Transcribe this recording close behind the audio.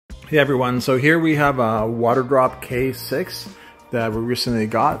Hey everyone, so here we have a Waterdrop K6 that we recently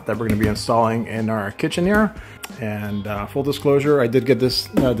got that we're going to be installing in our kitchen here. And full disclosure, I did get this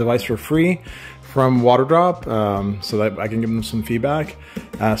device for free from Waterdrop so that I can give them some feedback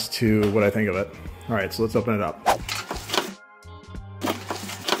as to what I think of it. All right, so let's open it up. I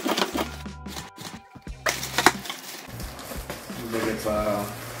think it's a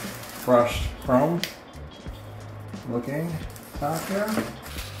brushed chrome looking top here.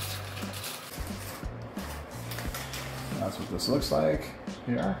 That's what this looks like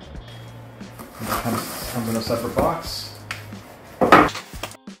here. It comes in a separate box. And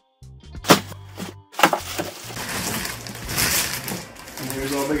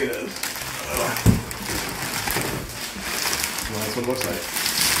here's how big it is. So that's what it looks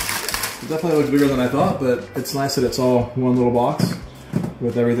like. It definitely looks bigger than I thought, but it's nice that it's all one little box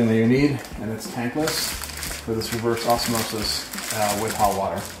with everything that you need, and it's tankless for this reverse osmosis with hot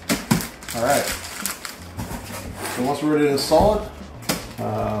water. All right. So once we're ready to install it,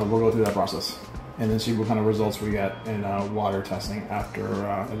 we'll go through that process and then see what kind of results we get in water testing after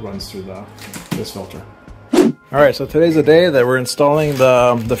it runs through this filter. All right, so today's the day that we're installing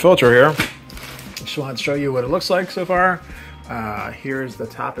the filter here. Just wanted to show you what it looks like so far. Here's the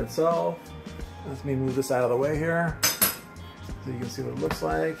top itself. Let me move this out of the way here so you can see what it looks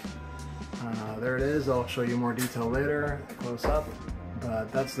like. There it is. I'll show you more detail later, close up,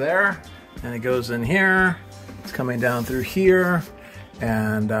 but that's there. And it goes in here. It's coming down through here,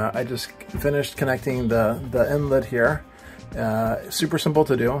 and I just finished connecting the inlet here. Super simple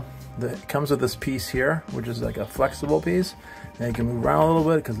to do. It comes with this piece here, which is like a flexible piece, and you can move around a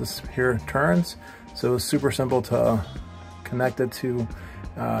little bit because this here turns. So it's super simple to connect it to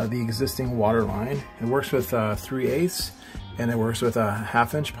the existing water line. It works with 3/8, and it works with a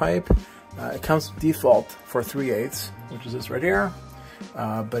 1/2-inch pipe. It comes default for 3/8, which is this right here.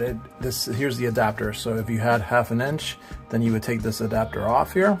 But here's the adapter. So if you had 1/2 inch, then you would take this adapter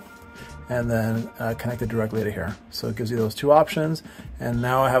off here and then connect it directly to here. So it gives you those two options. And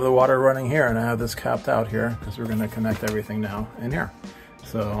now I have the water running here, and I have this capped out here because we're going to connect everything now in here.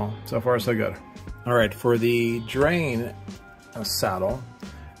 So far so good. All right, for the drain saddle,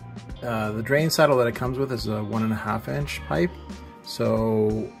 the drain saddle that it comes with is a 1.5-inch pipe.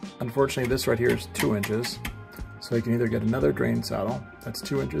 So unfortunately, this right here is 2 inches. So you can either get another drain saddle that's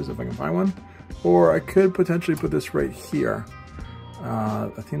 2 inches if I can find one, or I could potentially put this right here.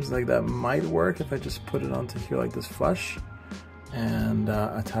 It seems like that might work if I just put it onto here like this flush and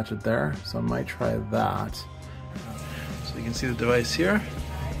attach it there. So I might try that. So you can see the device here,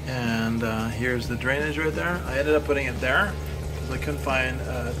 and here's the drainage right there. I ended up putting it there because I couldn't find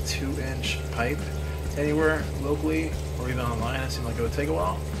a 2-inch pipe anywhere locally or even online. It seemed like it would take a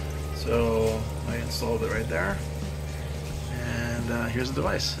while. So I installed it right there. And here's the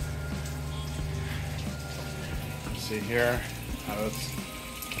device. You see here how it's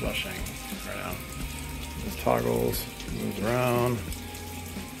flushing right now. It toggles, moves around.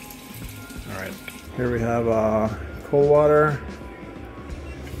 All right, here we have cold water.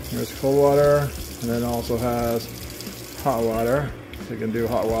 Here's cold water, and then it also has hot water. So you can do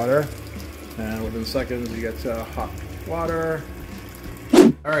hot water, and within seconds you get to hot water.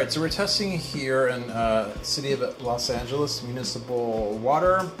 All right, so we're testing here in City of Los Angeles Municipal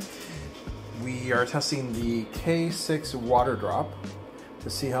Water. We are testing the K6 Waterdrop to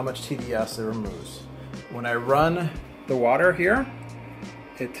see how much TDS it removes. When I run the water here,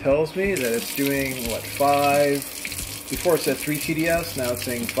 it tells me that it's doing, what, 5? Before it said 3 TDS, now it's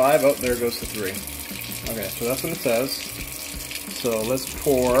saying 5. Oh, there it goes to 3. Okay, so that's what it says. So let's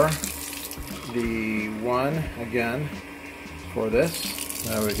pour the one again for this.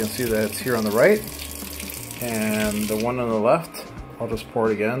 Now we can see that it's here on the right, and the one on the left, I'll just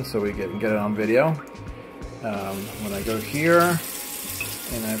pour it again so we can get it on video. When I go here,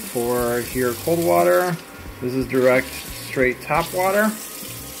 and I pour here cold water, this is direct, straight tap water.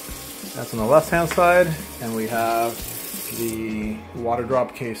 That's on the left-hand side, and we have the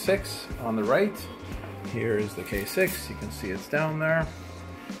Waterdrop K6 on the right. Here's the K6, you can see it's down there.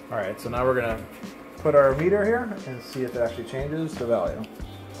 All right, so now we're gonna put our meter here and see if it actually changes the value.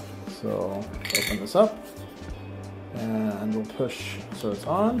 So open this up and we'll push so it's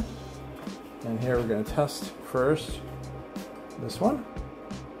on. And here we're going to test first this one.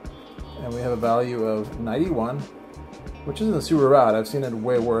 And we have a value of 91, which isn't super bad. I've seen it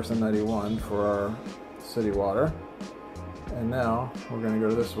way worse than 91 for our city water. And now we're going to go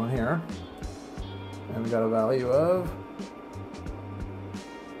to this one here. And we got a value of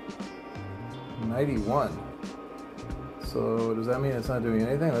 91. So does that mean it's not doing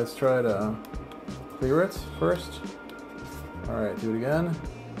anything? Let's try to clear it first. All right, do it again.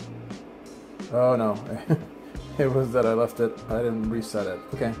 Oh no, it was that I left it, I didn't reset it.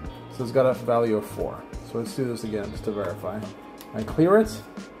 Okay, so it's got a value of 4. So let's do this again just to verify. I clear it,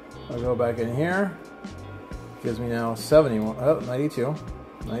 I go back in here, gives me now 71, oh, 92,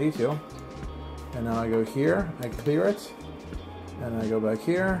 92. And now I go here, I clear it, and I go back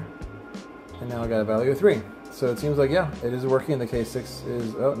here, and now I got a value of 3. So it seems like, yeah, it is working. The K6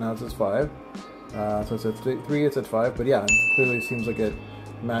 is, oh, now it says 5. So it's at 3, it's at 5, but yeah, it clearly seems like it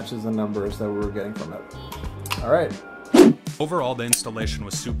matches the numbers that we were getting from it. All right. Overall, the installation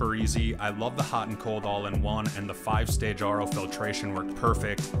was super easy. I love the hot and cold all-in-one, and the 5-stage RO filtration worked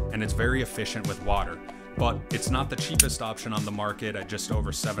perfect, and it's very efficient with water. But it's not the cheapest option on the market at just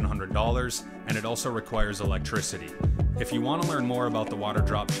over $700, and it also requires electricity. If you want to learn more about the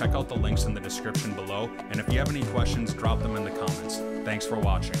Waterdrop, check out the links in the description below, and if you have any questions, drop them in the comments. Thanks for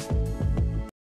watching.